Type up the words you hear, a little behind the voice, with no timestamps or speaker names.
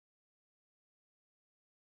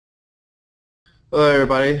Hello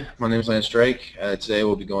everybody, my name is Lance Drake. Today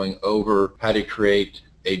we'll be going over how to create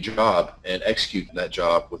a job and execute that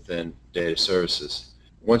job within Data Services.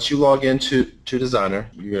 Once you log into Designer,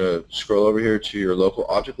 you're going to scroll over here to your local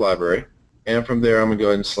object library, and from there I'm going to go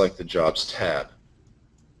ahead and select the Jobs tab.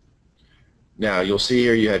 Now you'll see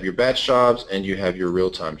here you have your batch jobs and you have your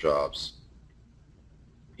real-time jobs.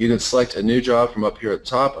 You can select a new job from up here at the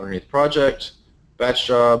top underneath Project, Batch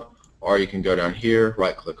Job, or you can go down here,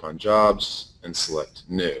 right-click on Jobs, and select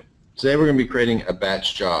New. Today we're going to be creating a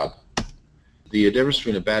batch job. The difference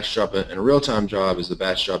between a batch job and a real-time job is the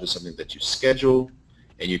batch job is something that you schedule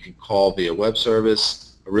and you can call via web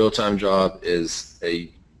service. A real-time job is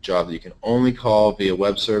a job that you can only call via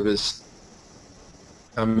web service,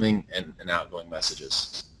 incoming and outgoing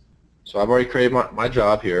messages. So I've already created my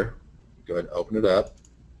job here. Go ahead and open it up.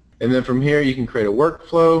 And then from here you can create a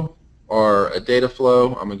workflow or a data flow.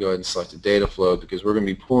 I'm going to go ahead and select a data flow because we're going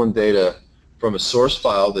to be pulling data from a source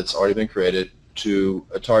file that's already been created to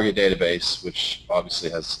a target database, which obviously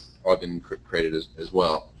has already been created as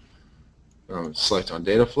well. I'm going to select on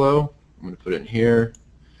data flow. I'm going to put it in here,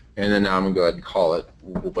 and then now I'm going to go ahead and call it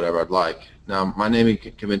whatever I'd like. Now my naming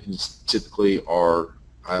conventions typically are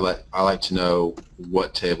I like to know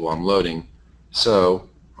what table I'm loading, so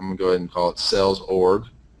I'm going to go ahead and call it sales_org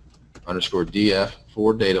 _df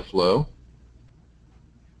for data flow.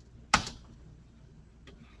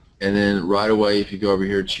 And then right away, if you go over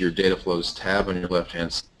here to your data flows tab on your left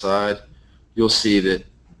hand side, you'll see that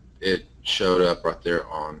it showed up right there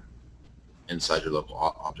on inside your local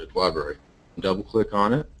object library. Double click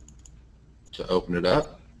on it to open it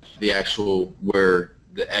up. The actual where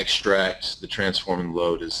the extract, the transform and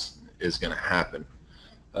load is going to happen.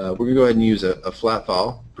 We're going to go ahead and use a flat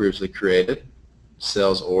file previously created,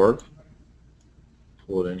 sales_org.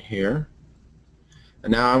 Pull it in here,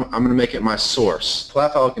 and now I'm going to make it my source.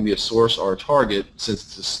 Flat file can be a source or a target.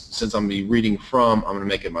 Since I'm going to be reading from, I'm going to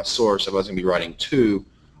make it my source. If I was going to be writing to,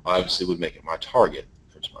 I obviously would make it my target.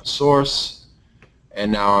 There's my source,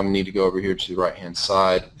 and now I need to go over here to the right hand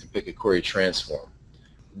side and pick a query transform.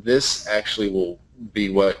 This actually will be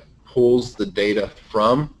what pulls the data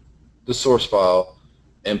from the source file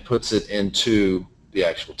and puts it into the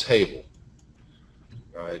actual table.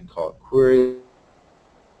 Go ahead and call it query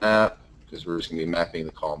map because we're just going to be mapping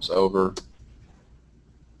the columns over.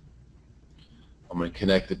 I'm going to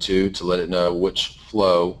connect the two to let it know which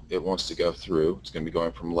flow it wants to go through. It's going to be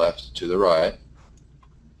going from left to the right.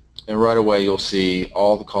 And right away you'll see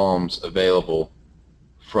all the columns available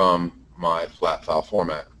from my flat file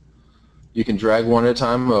format. You can drag one at a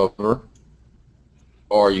time over,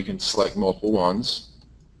 or you can select multiple ones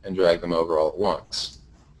and drag them over all at once.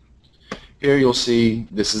 Here you'll see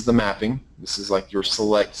this is the mapping. This is like your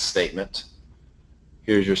select statement.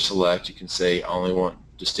 Here's your select. You can say I only want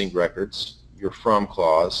distinct records. Your from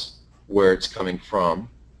clause, where it's coming from.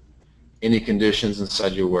 Any conditions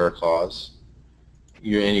inside your where clause.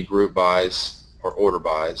 Any group bys or order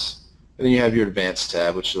bys. And then you have your advanced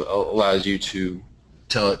tab, which allows you to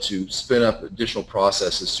tell it to spin up additional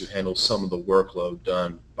processes to handle some of the workload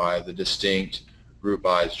done by the distinct group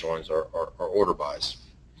bys, joins, or order bys.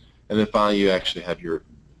 And then finally you actually have your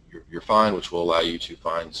find, which will allow you to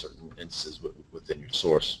find certain instances within your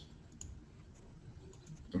source.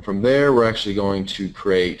 And from there we're actually going to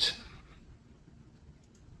create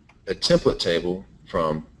a template table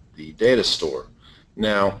from the data store.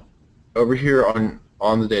 Now over here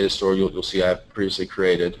on the data store you'll see I've previously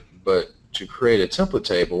created, but to create a template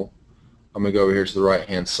table I'm going to go over here to the right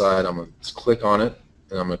hand side. I'm going to click on it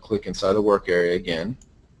and I'm going to click inside the work area again.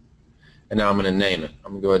 And now I'm going to name it.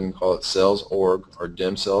 I'm going to go ahead and call it sales_org or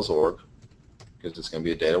dim sales_org because it's going to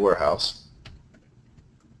be a data warehouse.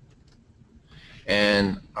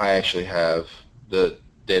 And I actually have the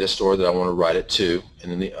data store that I want to write it to and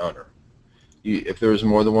then the owner. If there was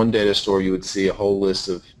more than one data store you would see a whole list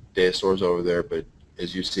of data stores over there, but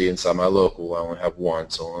as you see inside my local I only have one,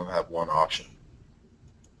 so I only have one option.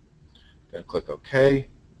 Then click OK,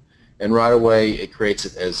 and right away it creates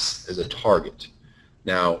it as a target.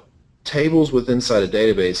 Now tables within inside a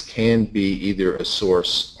database can be either a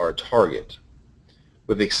source or a target,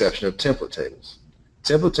 with the exception of template tables.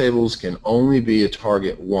 Template tables can only be a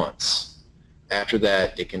target once. After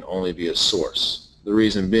that, it can only be a source. The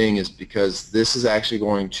reason being is because this is actually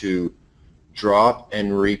going to drop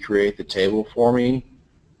and recreate the table for me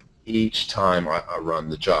each time I run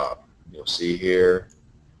the job. You'll see here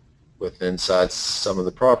with inside some of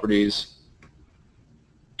the properties,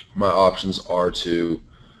 my options are to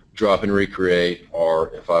drop and recreate,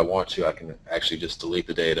 or if I want to I can actually just delete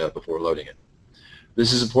the data before loading it.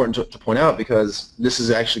 This is important to point out because this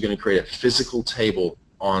is actually going to create a physical table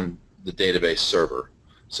on the database server.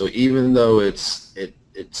 So even though it's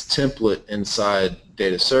template inside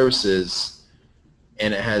Data Services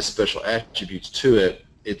and it has special attributes to it,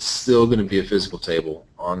 it's still going to be a physical table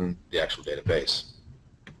on the actual database.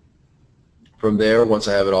 From there, once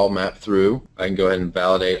I have it all mapped through, I can go ahead and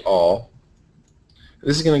validate all.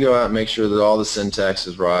 This is going to go out and make sure that all the syntax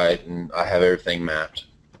is right and I have everything mapped.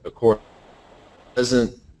 Of course, it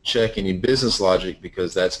doesn't check any business logic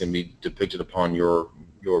because that's going to be depicted upon your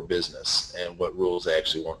business and what rules they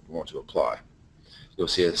actually want to apply. You'll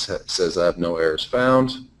see it says I have no errors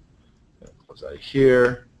found. Close out of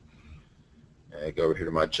here. And I go over here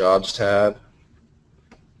to my Jobs tab.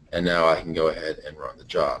 And now I can go ahead and run the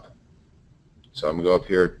job. So I'm going to go up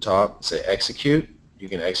here at the top and say execute. You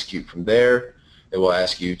can execute from there. It will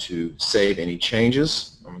ask you to save any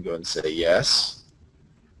changes. I'm going to go ahead and say yes.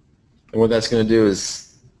 And what that's going to do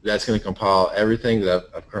is that's going to compile everything that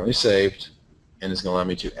I've currently saved, and it's going to allow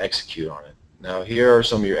me to execute on it. Now here are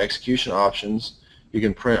some of your execution options. You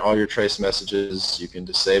can print all your trace messages. You can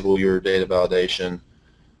disable your data validation.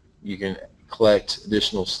 You can collect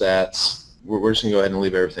additional stats. We're just going to go ahead and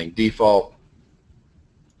leave everything default.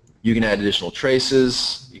 You can add additional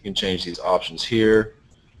traces. You can change these options here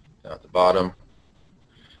down at the bottom.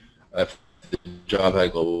 If the job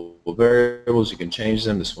had global variables, you can change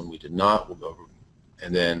them. This one we did not. We'll go over.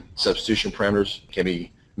 And then substitution parameters can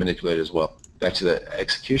be manipulated as well. Back to the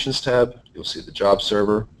executions tab, you'll see the job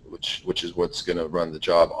server, which is what's going to run the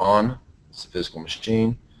job on. It's a physical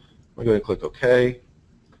machine. I'm going to go ahead and click OK.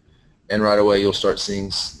 And right away you'll start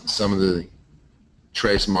seeing some of the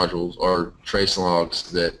trace modules or trace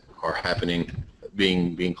logs that are happening,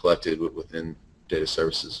 being collected within Data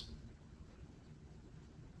Services.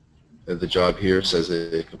 The job here says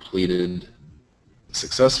it completed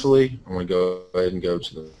successfully. I'm going to go ahead and go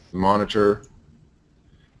to the monitor.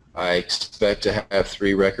 I expect to have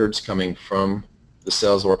 3 records coming from the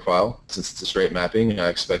sales work file. Since it's a straight mapping, I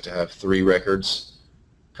expect to have 3 records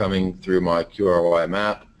coming through my QRY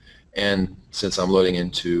map. And since I'm loading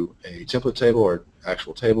into a template table or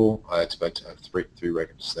actual table, I expect to have three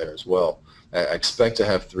records there as well. I expect to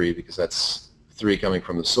have 3 because that's 3 coming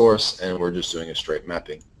from the source, and we're just doing a straight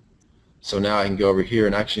mapping. So now I can go over here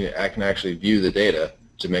and I can actually view the data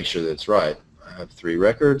to make sure that it's right. I have 3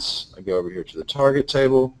 records. I go over here to the target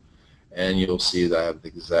table, and you'll see that I have the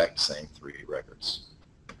exact same 3 records.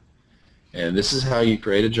 And this is how you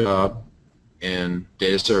create a job in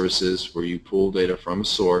Data Services where you pull data from a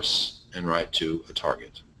source and write to a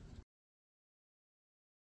target.